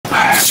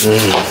I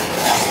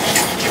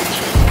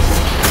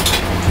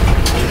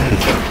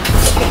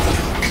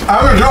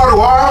enjoyed the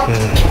while.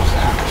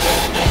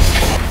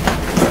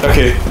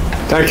 Okay,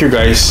 thank you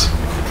guys.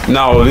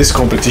 Now this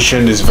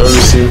competition is very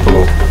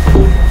simple.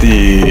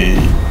 The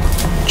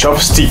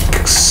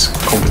chopsticks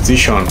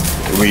competition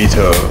with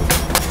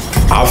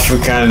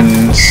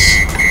Africans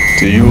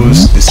to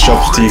use these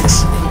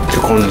chopsticks to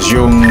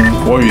consume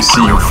what you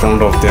see in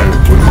front of them.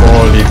 We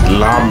call it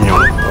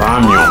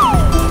ramyeon.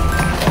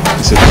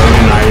 It's a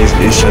very nice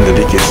Asian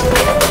delicacy.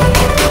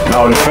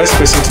 Now the first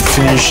person to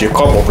finish a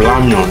cup of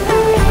ramyeon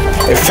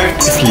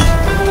effectively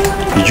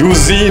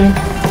using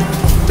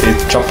a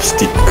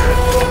chopstick.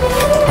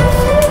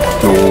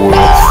 You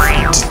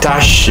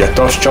detach your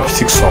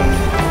chopsticks from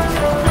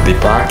the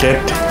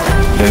bracket,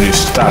 then you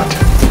start.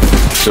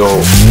 So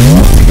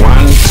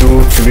 1,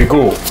 2, 3,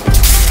 go.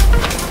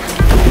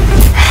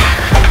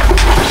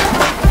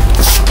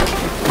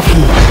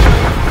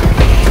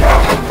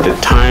 The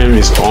time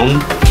is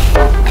on,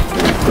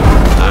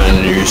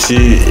 and you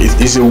see it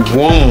is a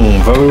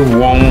warm, very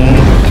warm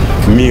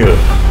meal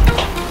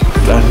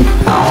that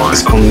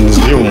is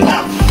consumed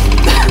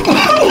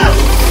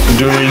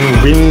during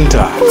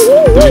winter,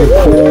 during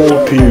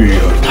cold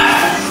period.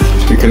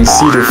 You can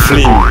see the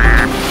flame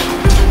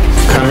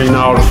coming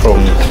out from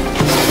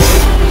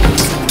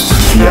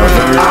the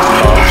various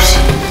cups.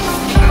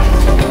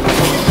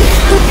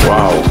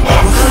 Wow.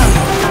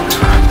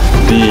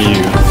 The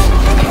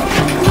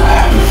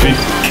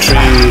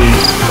victory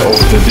of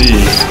the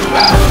day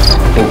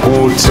will go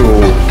to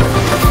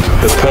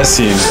the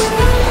person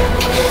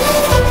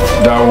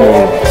that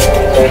will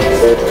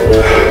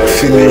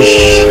finish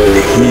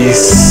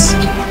his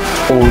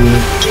own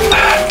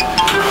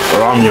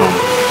ramyeon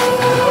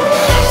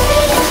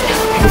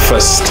the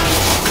first.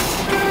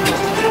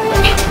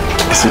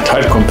 It's a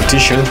tight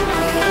competition.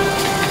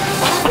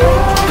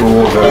 We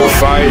will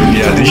verify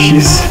their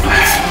dishes.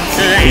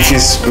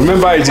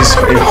 Remember, it is a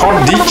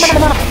hot dish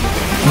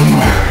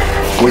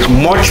with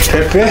much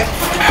pepper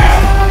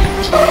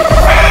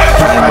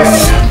and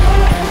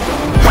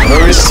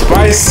very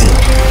spicy.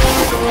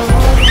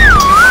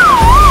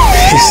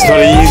 It's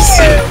not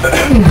easy.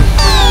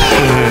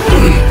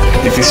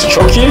 If it's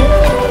choking,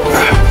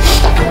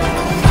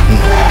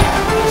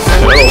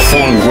 a lot of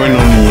fun going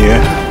on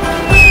here.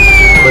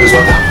 Where is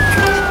water?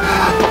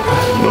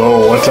 No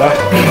water.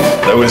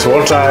 There is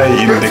water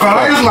in the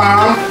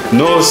cup.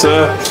 No,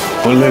 sir.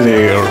 Only the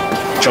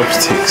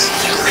chopsticks.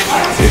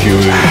 If you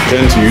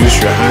intend to use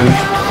your hand,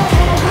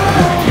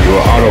 you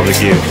are out of the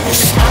game.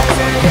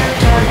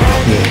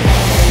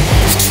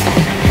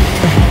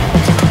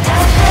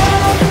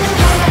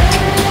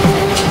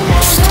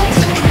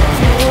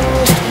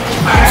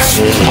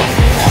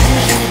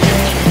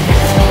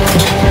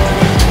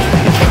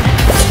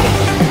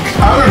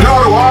 I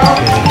enjoyed the while.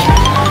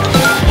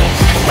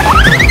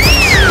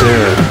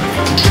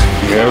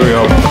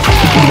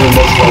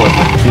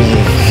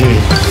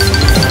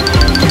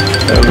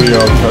 Hurry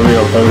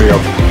up. Hurry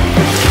up.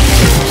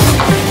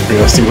 We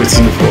are still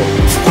waiting for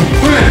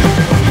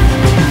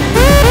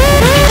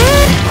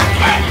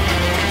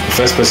the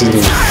first person to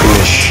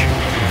finish.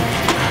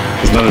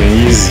 It's not an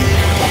easy.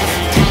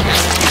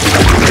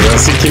 You can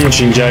see Kim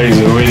Chinja is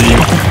already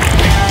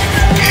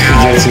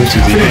getting to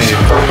the end.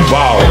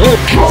 Wow.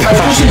 You have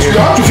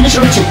to finish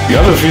everything. You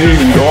have to finish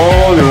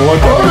all the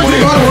water.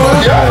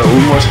 We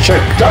must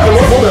check. That's the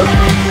one problem.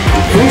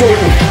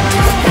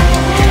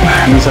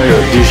 Inside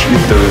your dish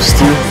if there is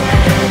still.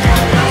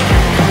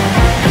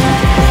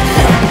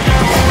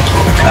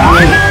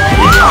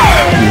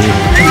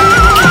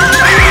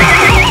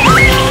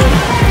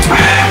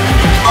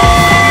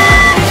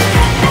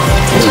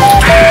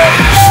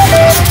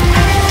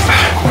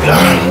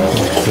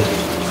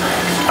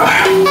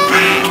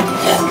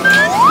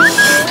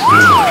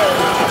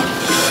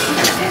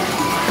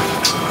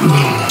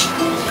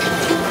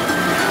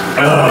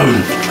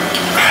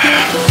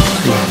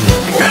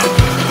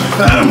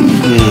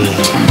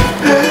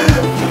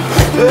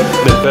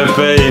 The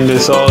pepper in the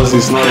sauce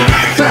is not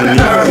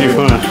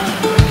different.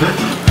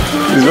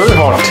 It's very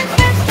hot,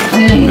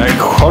 like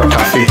hot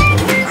coffee.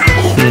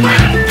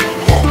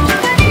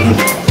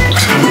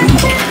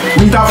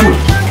 Winter food.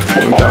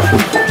 Winter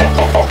food.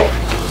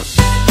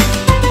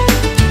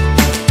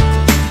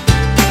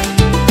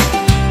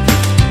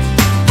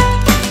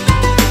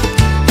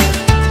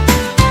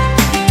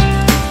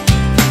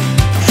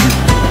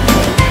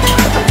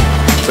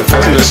 The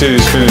first thing to say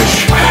is finish.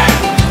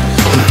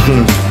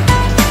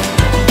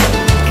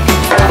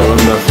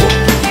 Wonderful.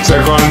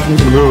 Second,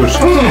 good.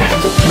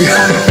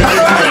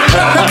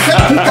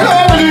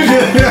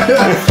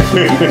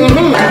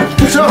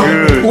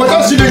 Good. What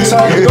else you doing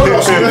inside?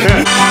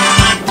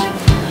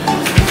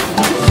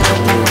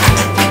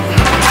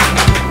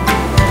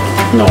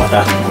 No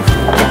water.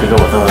 Pick up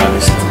water on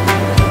this.